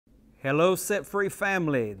Hello, Set Free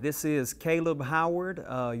family. This is Caleb Howard,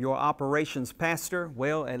 your operations pastor.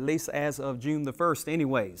 Well, at least as of June the 1st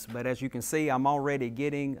anyways. But as you can see, I'm already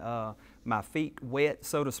getting my feet wet,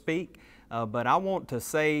 so to speak. But I want to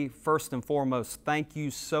say first and foremost, thank you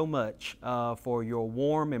so much for your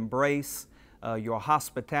warm embrace, your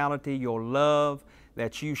hospitality, your love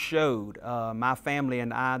that you showed my family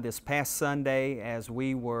and I this past Sunday as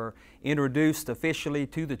we were introduced officially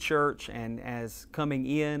to the church and as coming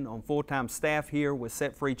in on full-time staff here with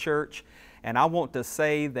Set Free Church. And I want to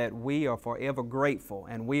say that we are forever grateful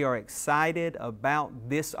and we are excited about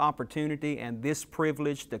this opportunity and this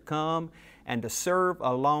privilege to come and to serve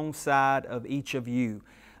alongside of each of you.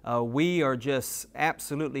 We are just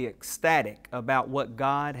absolutely ecstatic about what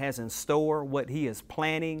God has in store, what He is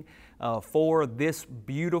planning for this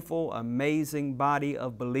beautiful, amazing body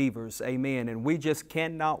of believers. Amen. And we just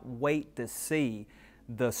cannot wait to see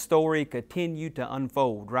the story continue to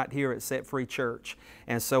unfold right here at Set Free Church.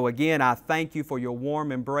 And so again, I thank you for your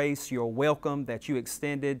warm embrace, your welcome that you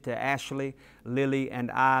extended to Ashley, Lily, and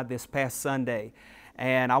I this past Sunday.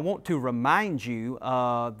 And I want to remind you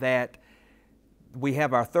that we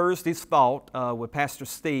have our Thursday's Thought with Pastor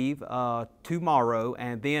Steve tomorrow,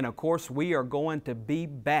 and then of course we are going to be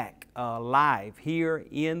back live here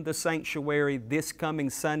in the sanctuary this coming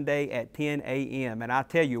Sunday at 10 a.m. And I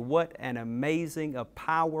tell you what an amazing,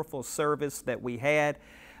 powerful service that we had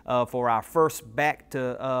for our first back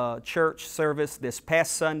to church service this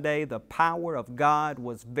past Sunday. The power of God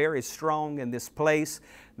was very strong in this place.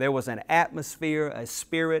 There was an atmosphere, a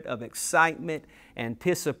spirit of excitement,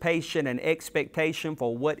 anticipation, and expectation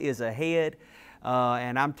for what is ahead.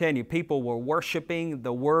 And I'm telling you, people were worshiping.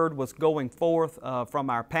 The word was going forth from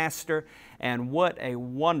our pastor. And what a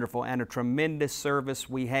wonderful and a tremendous service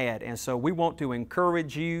we had. And so we want to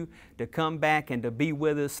encourage you to come back and to be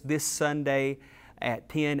with us this Sunday at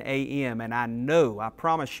 10 a.m. And I know, I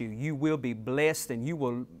promise you, you will be blessed and you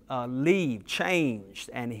will leave changed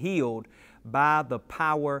and healed by the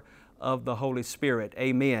power of the Holy Spirit.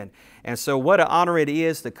 Amen. And so what an honor it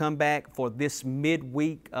is to come back for this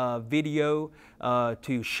midweek video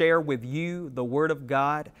to share with you the Word of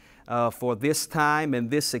God for this time and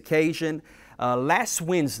this occasion. Last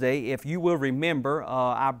Wednesday, if you will remember,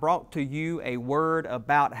 I brought to you a word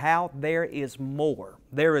about how there is more.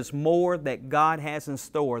 There is more that God has in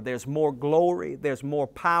store. There's more glory. There's more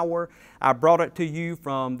power. I brought it to you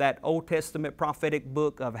from that Old Testament prophetic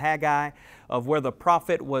book of Haggai, of where the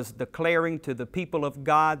prophet was declaring to the people of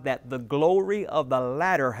God that the glory of the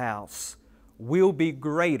latter house will be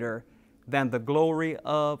greater than the glory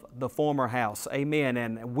of the former house. Amen.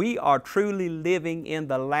 And we are truly living in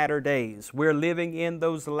the latter days. We're living in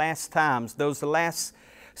those last times, those last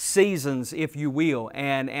seasons, if you will.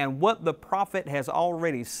 And what the prophet has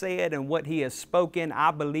already said and what he has spoken,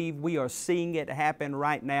 I believe we are seeing it happen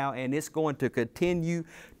right now, and it's going to continue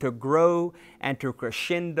to grow and to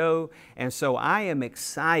crescendo. And so I am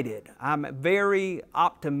excited. I'm very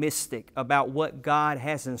optimistic about what God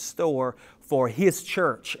has in store for His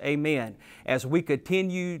church, amen, as we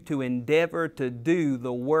continue to endeavor to do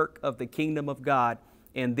the work of the kingdom of God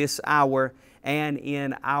in this hour and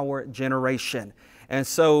in our generation. And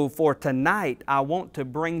so for tonight, I want to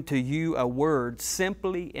bring to you a word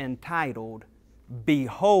simply entitled,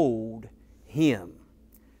 Behold Him.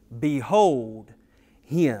 Behold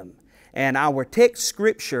Him. And our text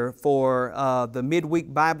scripture for the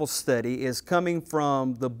midweek Bible study is coming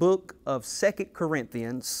from the book of 2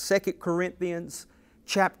 Corinthians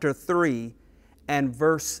chapter 3 and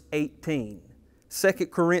verse 18. 2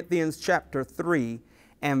 Corinthians chapter 3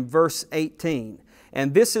 and verse 18.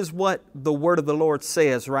 And this is what the word of the Lord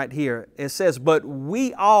says right here. It says, "But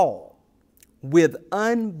we all, with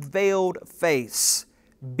unveiled face,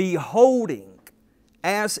 beholding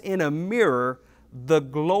as in a mirror the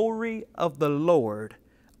glory of the Lord,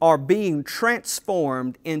 are being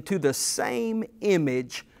transformed into the same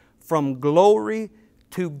image from glory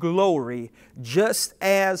to glory, just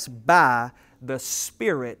as by the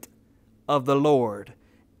Spirit of the Lord."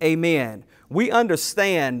 Amen. We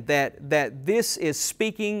understand that this is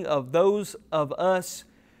speaking of those of us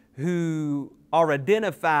who are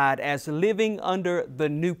identified as living under the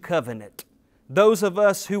new covenant. Those of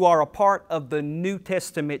us who are a part of the New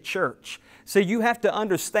Testament church. So you have to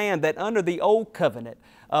understand that under the Old Covenant,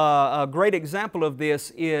 a great example of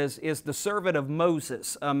this is the servant of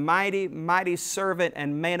Moses, a mighty, mighty servant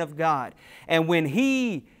and man of God. And when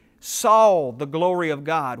he saw the glory of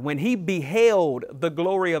God, when he beheld the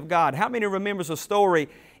glory of God, how many remembers a story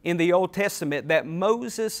in the Old Testament that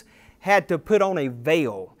Moses had to put on a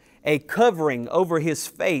veil? a covering over His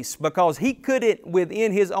face because He couldn't,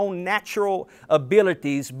 within His own natural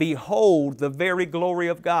abilities, behold the very glory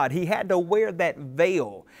of God. He had to wear that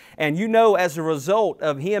veil. And you know, as a result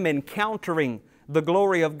of Him encountering the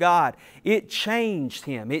glory of God, it changed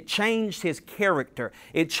Him. It changed His character.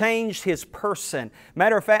 It changed His person.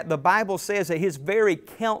 Matter of fact, the Bible says that His very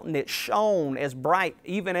countenance shone as bright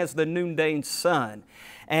even as the noonday sun.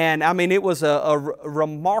 And I mean, it was a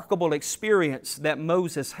remarkable experience that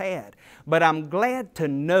Moses had. But I'm glad to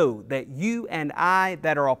know that you and I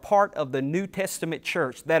that are a part of the New Testament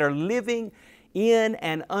church, that are living in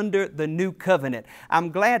and under the new covenant, I'm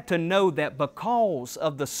glad to know that because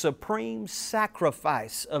of the supreme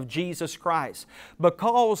sacrifice of Jesus Christ,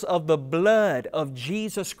 because of the blood of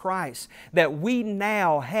Jesus Christ, that we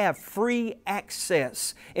now have free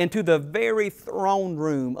access into the very throne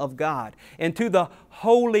room of God, into the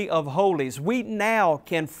Holy of Holies. We now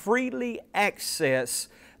can freely access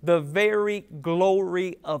the very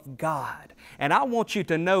glory of God. And I want you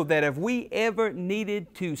to know that if we ever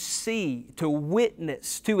needed to see, to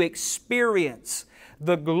witness, to experience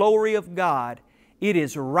the glory of God, it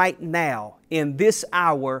is right now in this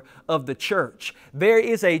hour of the church. There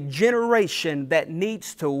is a generation that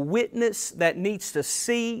needs to witness, that needs to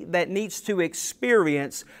see, that needs to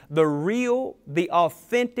experience the real, the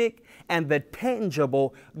authentic, and the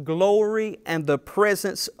tangible glory and the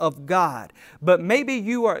presence of God. But maybe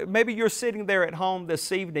you're sitting there at home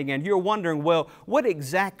this evening and you're wondering, well, what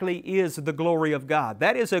exactly is the glory of God?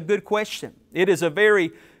 That is a good question. It is a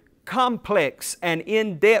very complex and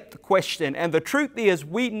in-depth question. And the truth is,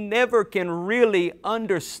 we never can really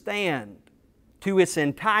understand to its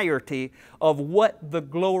entirety of what the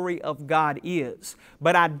glory of God is.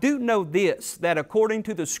 But I do know this, that according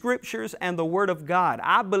to the Scriptures and the Word of God,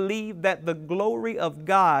 I believe that the glory of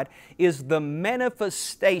God is the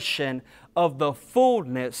manifestation of the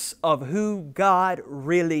fullness of who God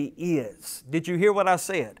really is. Did you hear what I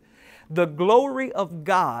said? The glory of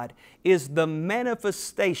God is the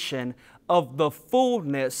manifestation of the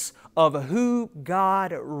fullness of who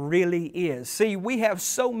God really is. See, we have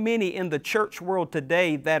so many in the church world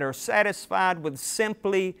today that are satisfied with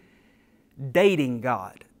simply dating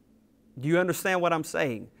God. Do you understand what I'm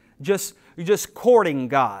saying? Just courting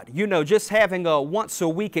God, you know, just having a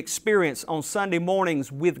once-a-week experience on Sunday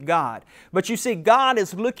mornings with God. But you see, God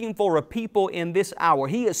is looking for a people in this hour.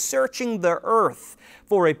 He is searching the earth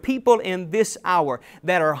for a people in this hour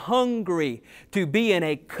that are hungry to be in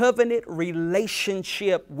a covenant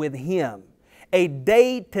relationship with Him, a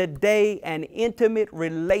day-to-day and intimate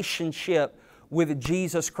relationship with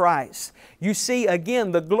Jesus Christ. You see,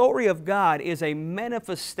 again, the glory of God is a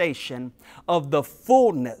manifestation of the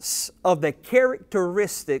fullness of the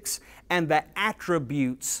characteristics and the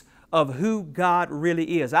attributes of who God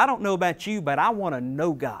really is. I don't know about you, but I want to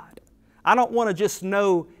know God. I don't want to just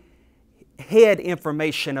know head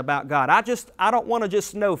information about God. I don't want to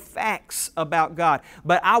just know facts about God,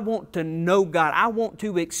 but I want to know God. I want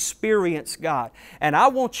to experience God. And I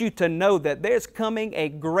want you to know that there's coming a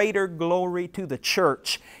greater glory to the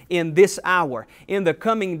church in this hour, in the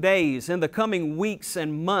coming days, in the coming weeks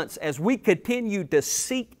and months, as we continue to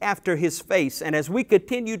seek after His face, and as we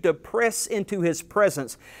continue to press into His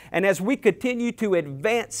presence, and as we continue to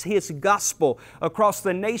advance His gospel across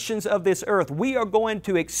the nations of this earth. We are going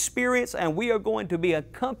to experience and we are going to be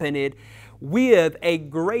accompanied with a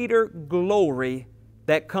greater glory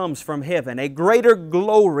that comes from heaven, a greater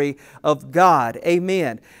glory of God.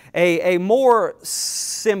 Amen. A more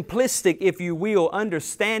simplistic, if you will,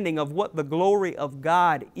 understanding of what the glory of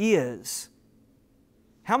God is.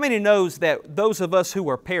 How many knows that those of us who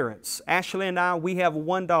are parents, Ashley and I, we have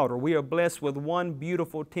one daughter. We are blessed with one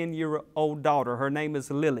beautiful 10-year-old daughter. Her name is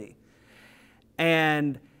Lily.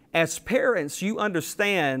 And as parents, you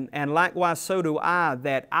understand, and likewise so do I,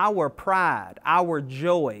 that our pride, our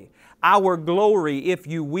joy, our glory, if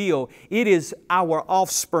you will, it is our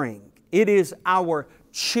offspring. It is our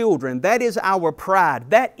children. That is our pride.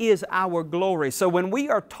 That is our glory. So when we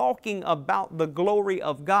are talking about the glory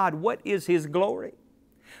of God, what is His glory?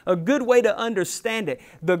 A good way to understand it,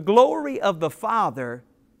 the glory of the Father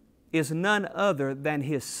is none other than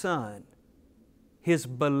His Son, His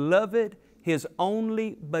beloved, His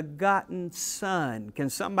only begotten Son. Can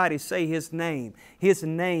somebody say His name? His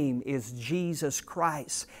name is Jesus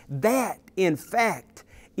Christ. That, in fact,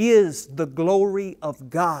 is the glory of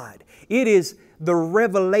God. It is the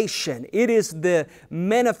revelation. It is the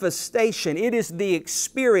manifestation. It is the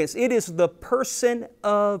experience. It is the person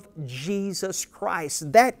of Jesus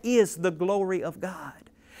Christ. That is the glory of God.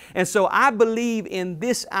 And so I believe in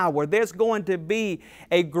this hour there's going to be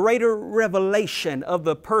a greater revelation of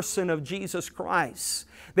the person of Jesus Christ.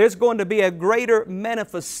 There's going to be a greater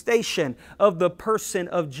manifestation of the person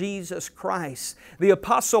of Jesus Christ. The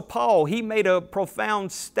Apostle Paul, he made a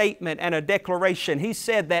profound statement and a declaration. He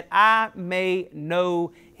said that I may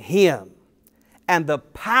know Him and the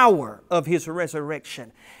power of His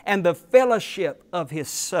resurrection and the fellowship of His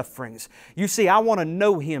sufferings. You see, I want to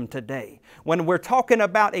know Him today. When we're talking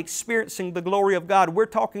about experiencing the glory of God, we're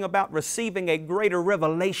talking about receiving a greater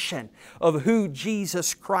revelation of who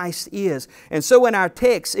Jesus Christ is. And so in our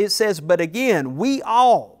text it says, but again, we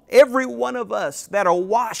all, every one of us that are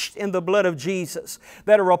washed in the blood of Jesus,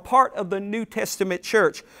 that are a part of the New Testament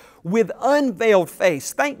church, with unveiled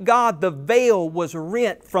face. Thank God the veil was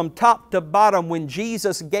rent from top to bottom when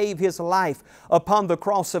Jesus gave His life upon the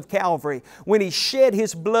cross of Calvary. When He shed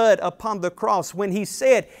His blood upon the cross. When He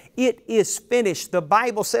said, it is finished. The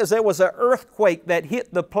Bible says there was an earthquake that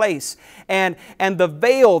hit the place. And the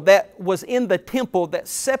veil that was in the temple that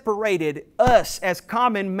separated us as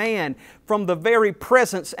common man from the very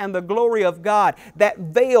presence and the glory of God, that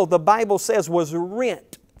veil, the Bible says, was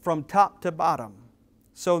rent from top to bottom.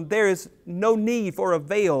 So there is no need for a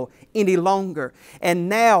veil any longer. And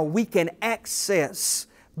now we can access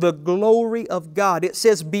the glory of God. It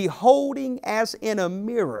says, beholding as in a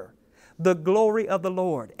mirror the glory of the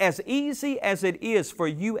Lord. As easy as it is for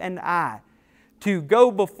you and I to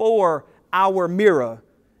go before our mirror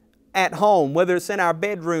at home, whether it's in our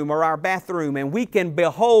bedroom or our bathroom, and we can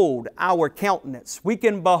behold our countenance. We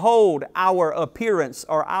can behold our appearance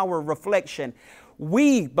or our reflection.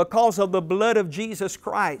 We, because of the blood of Jesus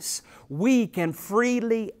Christ, we can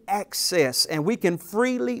freely access and we can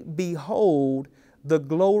freely behold the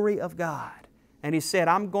glory of God. And He said,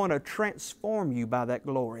 I'm going to transform you by that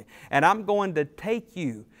glory. And I'm going to take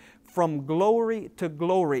you from glory to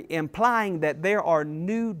glory, implying that there are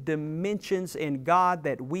new dimensions in God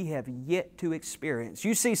that we have yet to experience.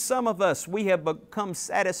 You see, some of us, we have become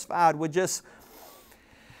satisfied with just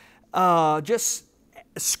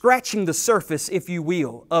scratching the surface, if you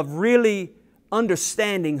will, of really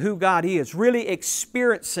understanding who God is, really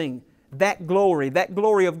experiencing that glory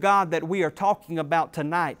of God that we are talking about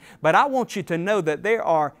tonight. But I want you to know that there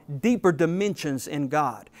are deeper dimensions in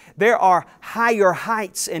God. There are higher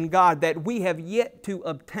heights in God that we have yet to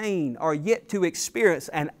obtain or yet to experience.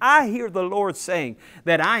 And I hear the Lord saying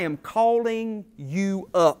that I am calling you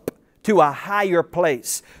up to a higher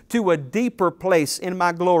place, to a deeper place in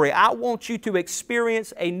my glory. I want you to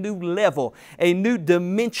experience a new level, a new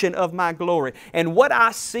dimension of my glory. And what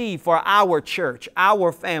I see for our church,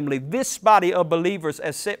 our family, this body of believers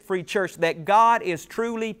as Set Free Church, that God is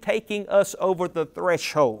truly taking us over the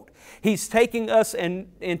threshold. He's taking us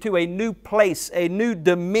into a new place, a new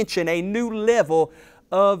dimension, a new level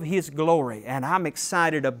of His glory. And I'm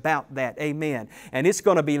excited about that. Amen. And it's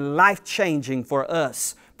going to be life-changing for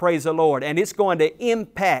us. Praise the Lord. And it's going to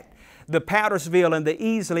impact the Powdersville and the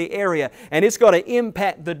Easley area. And it's going to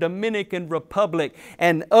impact the Dominican Republic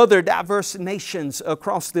and other diverse nations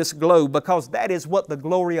across this globe, because that is what the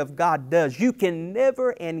glory of God does. You can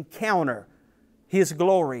never encounter His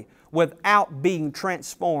glory without being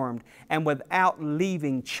transformed and without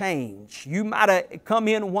leaving change. You might have come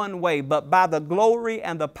in one way, but by the glory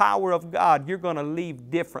and the power of God, you're going to leave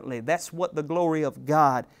differently. That's what the glory of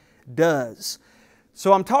God does.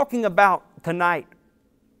 So I'm talking about tonight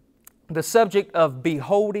the subject of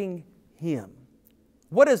beholding Him.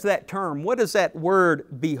 What is that term? What does that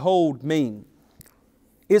word behold mean?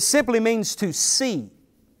 It simply means to see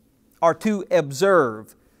or to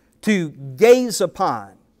observe, to gaze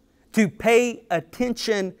upon, to pay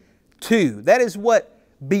attention to. That is what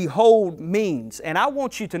behold means. And I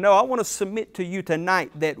want you to know, I want to submit to you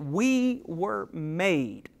tonight that we were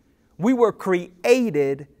made, we were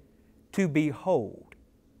created to behold.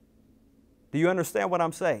 Do you understand what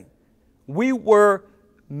I'm saying? We were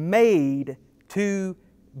made to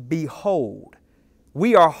behold.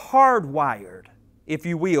 We are hardwired, if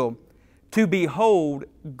you will, to behold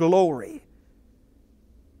glory.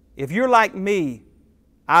 If you're like me,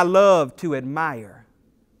 I love to admire.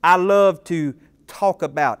 I love to talk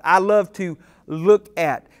about. I love to look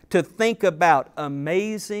at, to think about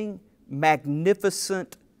amazing,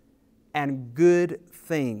 magnificent, and good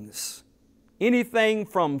things. Anything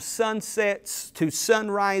from sunsets to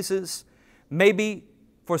sunrises, maybe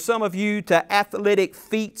for some of you to athletic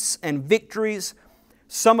feats and victories,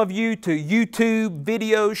 some of you to YouTube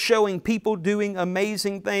videos showing people doing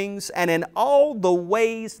amazing things, and in all the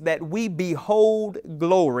ways that we behold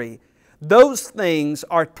glory, those things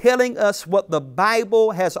are telling us what the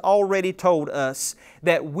Bible has already told us,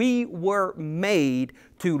 that we were made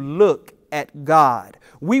to look at God.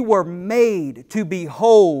 We were made to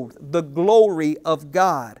behold the glory of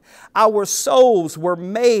God. Our souls were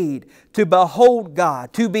made to behold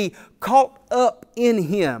God, to be caught up in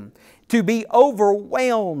Him, to be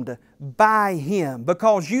overwhelmed by Him.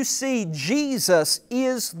 Because you see, Jesus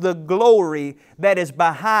is the glory that is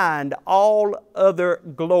behind all other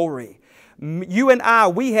glory. You and I,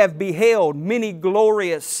 we have beheld many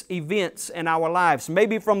glorious events in our lives.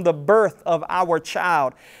 Maybe from the birth of our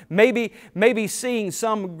child. Maybe seeing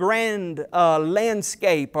some grand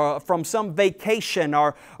landscape or from some vacation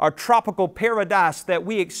or tropical paradise that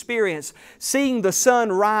we experience. Seeing the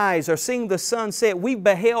sun rise or seeing the sun set. We've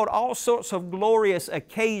beheld all sorts of glorious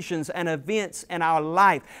occasions and events in our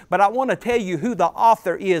life. But I want to tell you who the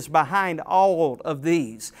author is behind all of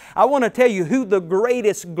these. I want to tell you who the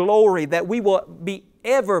greatest glory that we will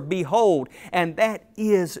ever behold, and that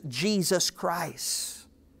is Jesus Christ.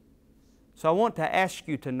 So I want to ask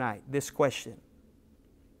you tonight this question.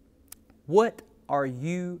 What are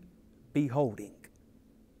you beholding?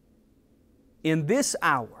 In this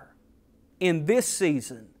hour, in this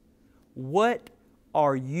season, what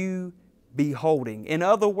are you beholding? In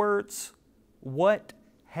other words, what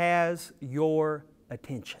has your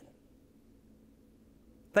attention?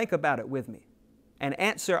 Think about it with me and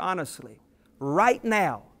answer honestly. Right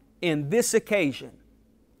now, in this occasion,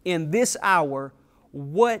 in this hour,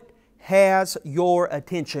 what has your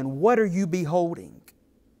attention? What are you beholding?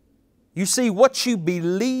 You see, what you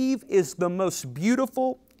believe is the most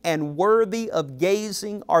beautiful and worthy of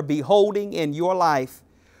gazing or beholding in your life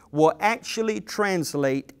will actually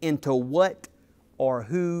translate into what or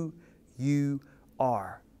who you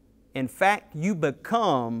are. In fact, you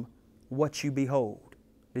become what you behold.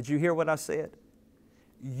 Did you hear what I said?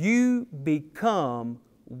 You become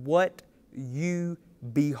what you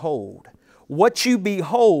behold. What you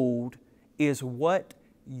behold is what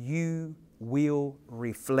you will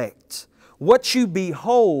reflect. What you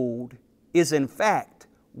behold is in fact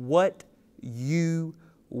what you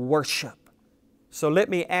worship. So let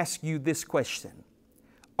me ask you this question.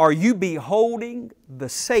 Are you beholding the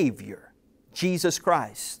Savior, Jesus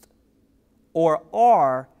Christ, or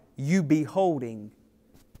are you beholding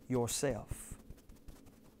yourself?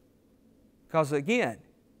 Because again,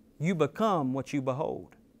 you become what you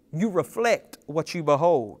behold. You reflect what you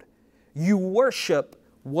behold. You worship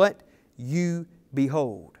what you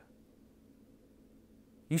behold.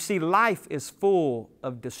 You see, life is full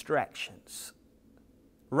of distractions.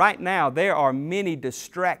 Right now, there are many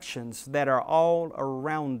distractions that are all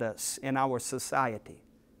around us in our society.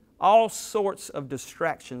 All sorts of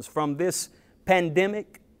distractions from this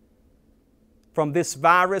pandemic, from this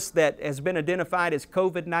virus that has been identified as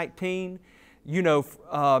COVID-19, you know,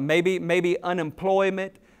 maybe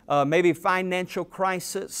unemployment, maybe financial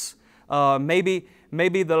crisis, maybe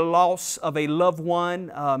the loss of a loved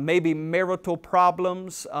one, maybe marital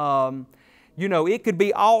problems. You know, it could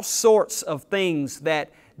be all sorts of things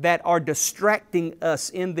that are distracting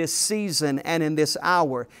us in this season and in this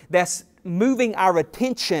hour, that's moving our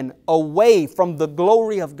attention away from the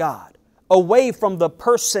glory of God, away from the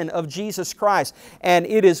person of Jesus Christ. And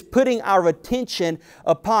it is putting our attention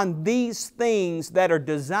upon these things that are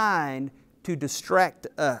designed to distract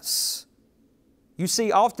us. You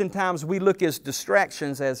see, oftentimes we look at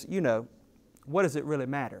distractions as, you know, what does it really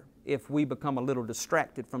matter if we become a little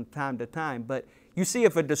distracted from time to time? But you see,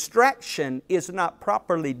 if a distraction is not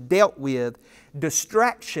properly dealt with,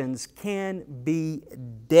 distractions can be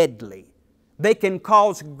deadly. They can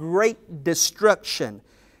cause great destruction.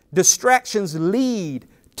 Distractions lead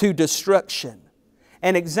to destruction.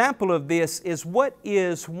 An example of this is what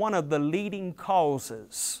is one of the leading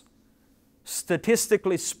causes,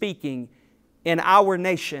 statistically speaking, in our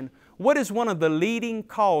nation. What is one of the leading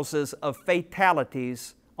causes of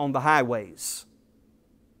fatalities on the highways,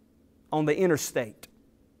 on the interstate?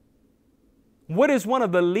 What is one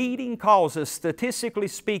of the leading causes, statistically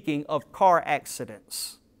speaking, of car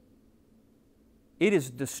accidents? It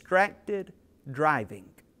is distracted driving.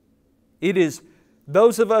 It is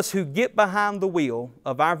those of us who get behind the wheel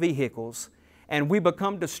of our vehicles and we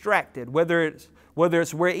become distracted, whether it's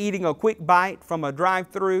we're eating a quick bite from a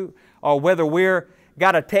drive-through, or whether we're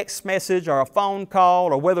got a text message or a phone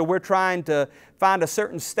call, or whether we're trying to find a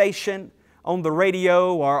certain station on the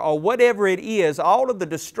radio, or whatever it is, all of the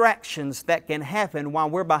distractions that can happen while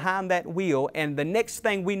we're behind that wheel, and the next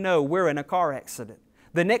thing we know, we're in a car accident.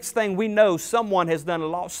 The next thing we know, someone has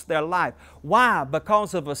lost their life. Why?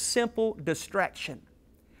 Because of a simple distraction,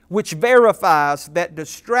 which verifies that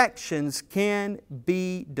distractions can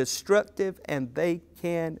be destructive and they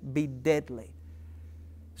can be deadly.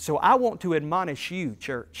 So I want to admonish you,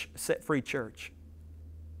 church, Set Free Church.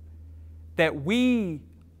 that we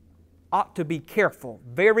ought to be careful,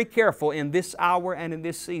 very careful in this hour and in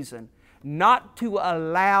this season, not to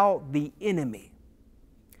allow the enemy,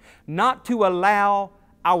 not to allow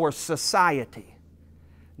our society,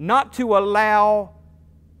 not to allow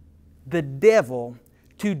the devil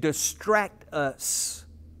to distract us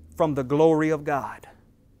from the glory of God,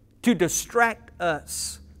 to distract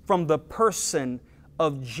us from the person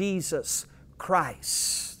of Jesus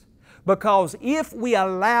Christ. Because if we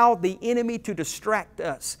allow the enemy to distract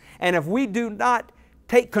us, and if we do not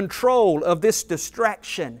take control of this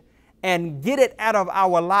distraction and get it out of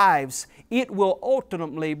our lives, it will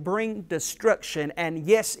ultimately bring destruction, and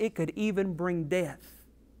yes, it could even bring death.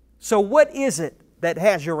 So what is it that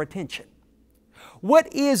has your attention?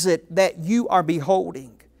 What is it that you are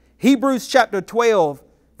beholding? Hebrews chapter 12,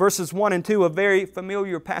 verses 1 and 2, a very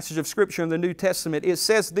familiar passage of Scripture in the New Testament. It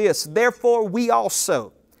says this, "Therefore we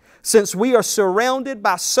also, since we are surrounded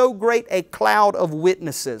by so great a cloud of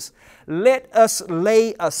witnesses, let us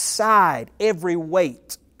lay aside every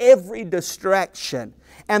weight, every distraction,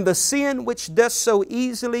 and the sin which does so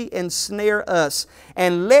easily ensnare us,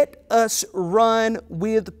 and let us run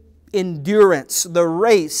with endurance the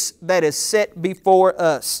race that is set before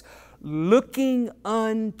us, looking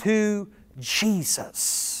unto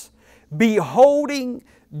Jesus, beholding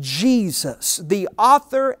Jesus, the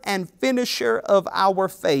author and finisher of our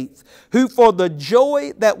faith, who for the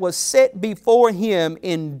joy that was set before Him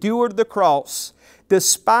endured the cross,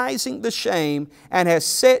 despising the shame, and has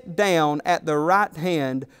sat down at the right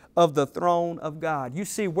hand of the throne of God." You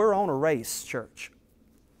see, we're on a race, church.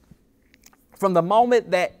 From the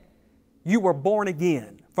moment that you were born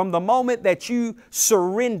again, from the moment that you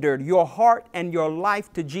surrendered your heart and your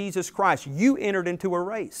life to Jesus Christ, you entered into a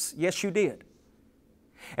race. Yes, you did.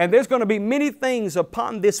 And there's going to be many things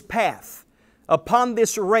upon this path, upon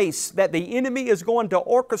this race, that the enemy is going to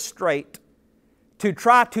orchestrate to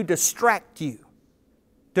try to distract you,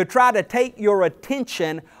 to try to take your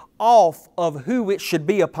attention off of who it should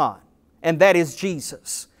be upon, and that is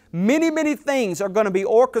Jesus. Many things are going to be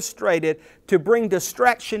orchestrated to bring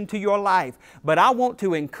distraction to your life. But I want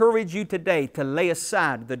to encourage you today to lay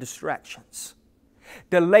aside the distractions,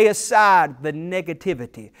 to lay aside the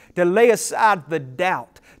negativity, to lay aside the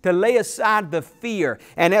doubt, to lay aside the fear.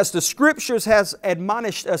 And as the Scriptures has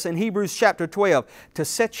admonished us in Hebrews chapter 12, to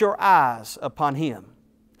set your eyes upon Him,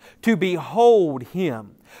 to behold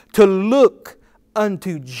Him, to look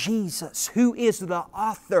unto Jesus, who is the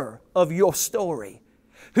author of your story,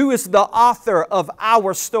 who is the author of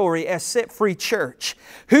our story as Set Free Church,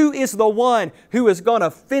 who is the one who is going to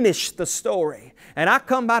finish the story. And I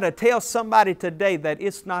come by to tell somebody today that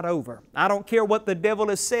it's not over. I don't care what the devil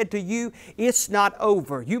has said to you, it's not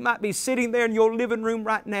over. You might be sitting there in your living room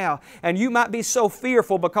right now, and you might be so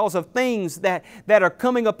fearful because of things that are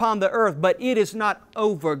coming upon the earth, but it is not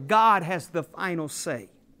over. God has the final say.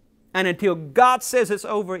 And until God says it's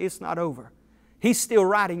over, it's not over. He's still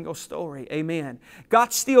writing your story. Amen.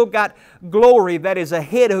 God's still got glory that is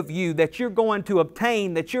ahead of you, that you're going to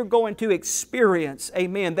obtain, that you're going to experience.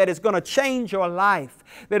 Amen. That is going to change your life,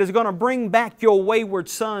 that is going to bring back your wayward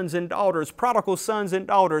sons and daughters, prodigal sons and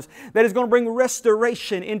daughters, that is going to bring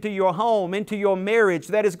restoration into your home, into your marriage,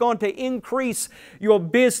 that is going to increase your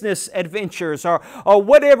business adventures or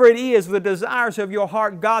whatever it is, the desires of your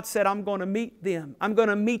heart. God said, I'm going to meet them. I'm going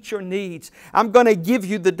to meet your needs. I'm going to give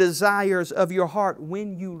you the desires of your heart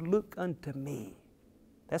when you look unto me.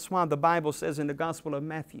 That's why the Bible says in the Gospel of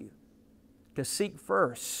Matthew to seek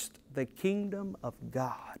first the kingdom of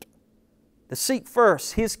God. To seek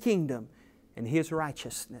first His kingdom and His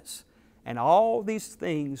righteousness. And all these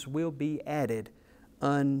things will be added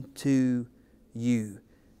unto you.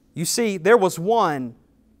 You see, there was one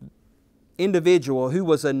individual who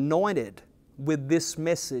was anointed with this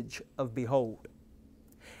message of behold.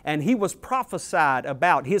 And he was prophesied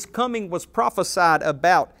about, his coming was prophesied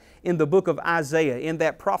about in the book of Isaiah, in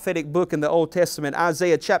that prophetic book in the Old Testament,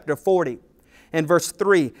 Isaiah chapter 40 and verse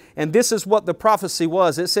 3. And this is what the prophecy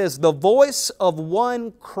was. It says, "The voice of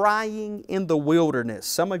one crying in the wilderness."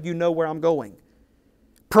 Some of you know where I'm going.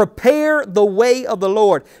 "Prepare the way of the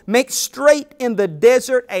Lord. Make straight in the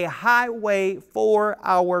desert a highway for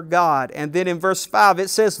our God." And then in verse 5 it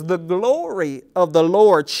says, "The glory of the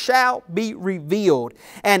Lord shall be revealed,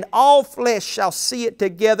 and all flesh shall see it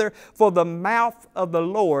together, for the mouth of the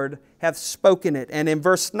Lord hath spoken it." And in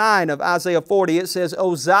verse 9 of Isaiah 40 it says,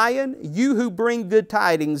 "O Zion, you who bring good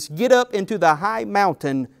tidings, get up into the high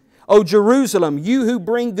mountain. O Jerusalem, you who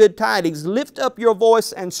bring good tidings, lift up your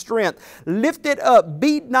voice and strength. Lift it up,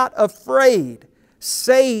 be not afraid.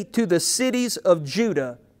 Say to the cities of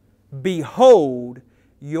Judah, behold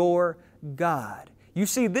your God." You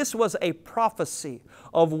see, this was a prophecy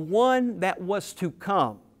of one that was to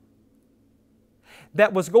come,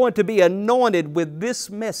 that was going to be anointed with this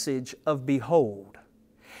message of behold.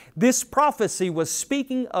 This prophecy was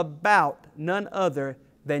speaking about none other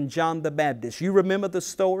than John the Baptist. You remember the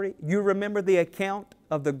story? You remember the account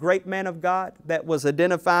of the great man of God that was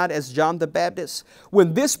identified as John the Baptist?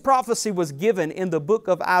 When this prophecy was given in the book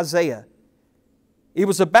of Isaiah, it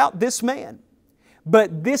was about this man.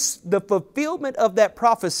 But the fulfillment of that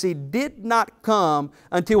prophecy did not come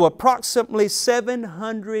until approximately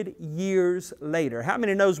 700 years later. How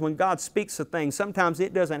many knows when God speaks a thing, sometimes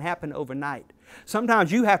it doesn't happen overnight.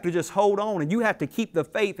 Sometimes you have to just hold on and you have to keep the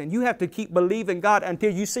faith and you have to keep believing God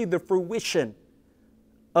until you see the fruition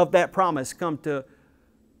of that promise come to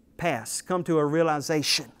pass, come to a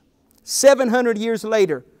realization. 700 years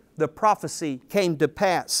later, the prophecy came to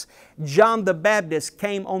pass. John the Baptist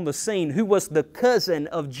came on the scene, who was the cousin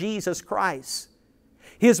of Jesus Christ.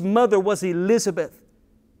 His mother was Elizabeth.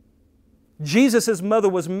 Jesus' mother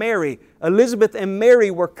was Mary. Elizabeth and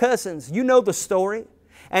Mary were cousins. You know the story.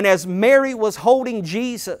 And as Mary was holding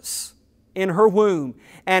Jesus in her womb,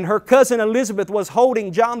 and her cousin Elizabeth was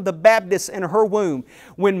holding John the Baptist in her womb,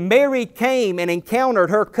 when Mary came and encountered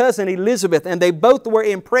her cousin Elizabeth, and they both were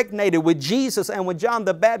impregnated with Jesus and with John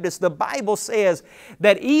the Baptist, the Bible says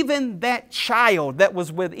that even that child that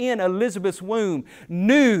was within Elizabeth's womb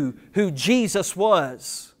knew who Jesus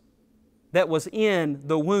was, that was in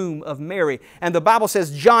the womb of Mary. And the Bible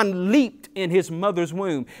says John leaped in his mother's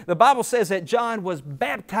womb. The Bible says that John was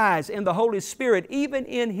baptized in the Holy Spirit even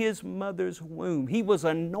in his mother's womb. He was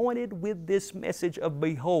anointed with this message of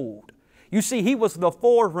behold. You see, he was the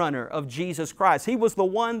forerunner of Jesus Christ. He was the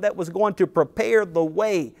one that was going to prepare the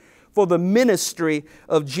way for the ministry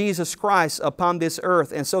of Jesus Christ upon this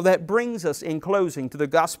earth. And so that brings us in closing to the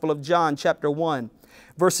Gospel of John chapter 1.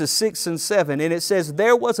 Verses 6 and 7, and it says,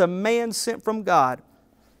 there was a man sent from God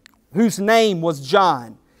whose name was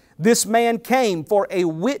John. This man came for a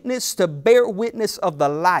witness to bear witness of the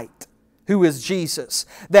light, who is Jesus,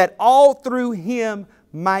 that all through him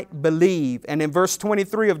might believe. And in verse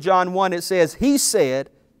 23 of John 1 it says,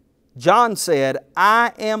 John said,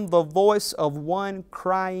 I am the voice of one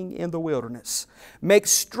crying in the wilderness. Make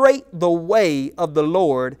straight the way of the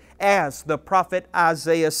Lord, as the prophet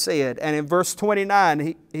Isaiah said. And in verse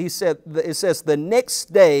 29, it says, the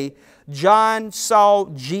next day John saw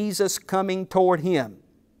Jesus coming toward him.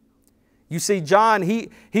 You see, John, he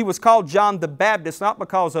was called John the Baptist not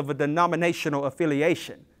because of a denominational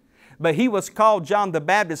affiliation, but he was called John the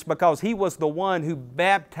Baptist because he was the one who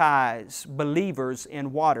baptized believers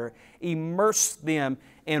in water, immersed them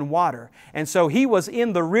in water. And so he was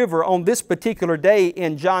in the river on this particular day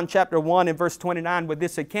in John chapter 1 and verse 29 with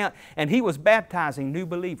this account, and he was baptizing new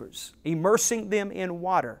believers, immersing them in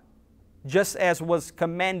water, just as was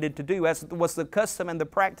commanded to do, as was the custom and the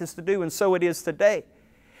practice to do, and so it is today.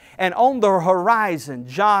 And on the horizon,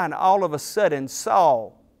 John all of a sudden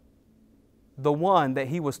saw the one that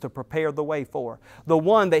he was to prepare the way for, the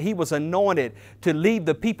one that he was anointed to lead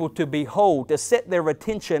the people to behold, to set their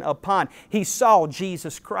attention upon. He saw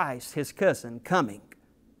Jesus Christ, his cousin, coming.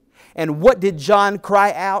 And what did John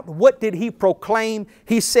cry out? What did he proclaim?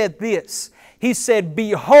 He said this. He said,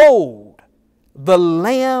 behold, the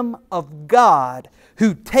Lamb of God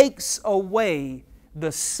who takes away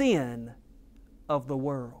the sin of the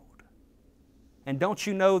world. And don't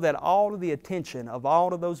you know that all of the attention of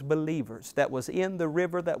all of those believers that was in the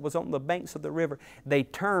river, that was on the banks of the river, they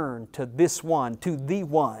turned to this one, to the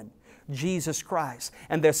one, Jesus Christ.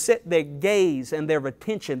 And they set their gaze and their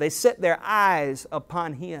attention, they set their eyes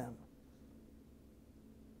upon Him.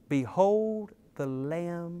 Behold the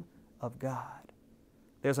Lamb of God.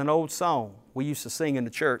 There's an old song we used to sing in the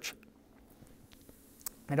church,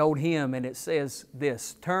 an old hymn, and it says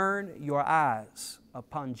this, turn your eyes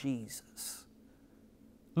upon Jesus.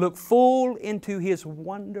 Look full into His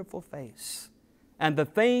wonderful face, and the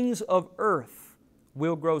things of earth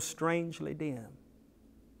will grow strangely dim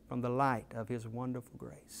from the light of His wonderful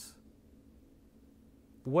grace.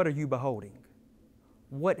 What are you beholding?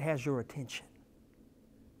 What has your attention?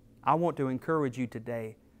 I want to encourage you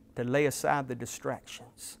today to lay aside the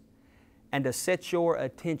distractions and to set your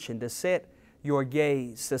attention, to set your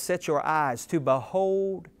gaze, to set your eyes to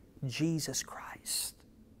behold Jesus Christ,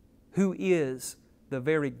 who is the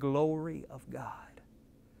very glory of God.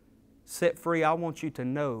 Set free, I want you to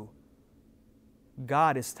know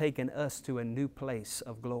God has taken us to a new place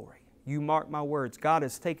of glory. You mark my words, God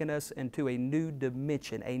has taken us into a new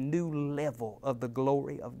dimension, a new level of the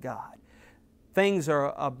glory of God. Things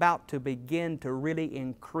are about to begin to really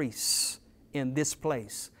increase in this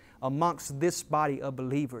place. amongst this body of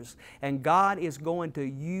believers. And God is going to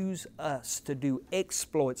use us to do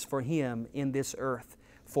exploits for Him in this earth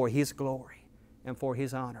for His glory and for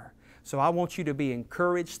His honor. So I want you to be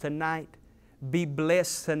encouraged tonight. Be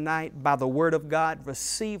blessed tonight by the Word of God.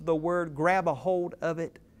 Receive the Word. Grab a hold of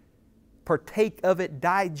it. Partake of it.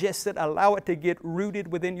 Digest it. Allow it to get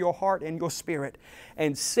rooted within your heart and your spirit.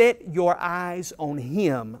 And set your eyes on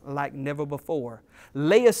Him like never before.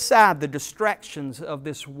 Lay aside the distractions of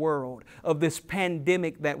this world, of this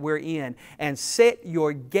pandemic that we're in, and set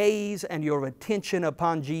your gaze and your attention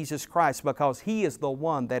upon Jesus Christ, because He is the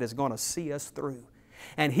one that is going to see us through.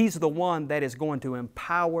 And He's the one that is going to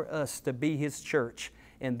empower us to be His church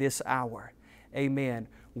in this hour. Amen.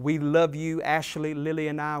 We love you, Ashley, Lily,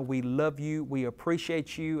 and I. We love you. We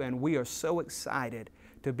appreciate you. And we are so excited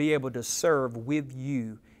to be able to serve with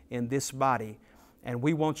you in this body. And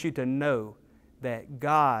we want you to know that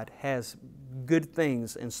God has good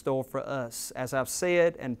things in store for us. As I've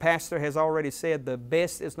said, and Pastor has already said, the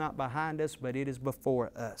best is not behind us, but it is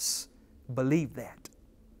before us. Believe that.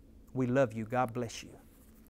 We love you. God bless you.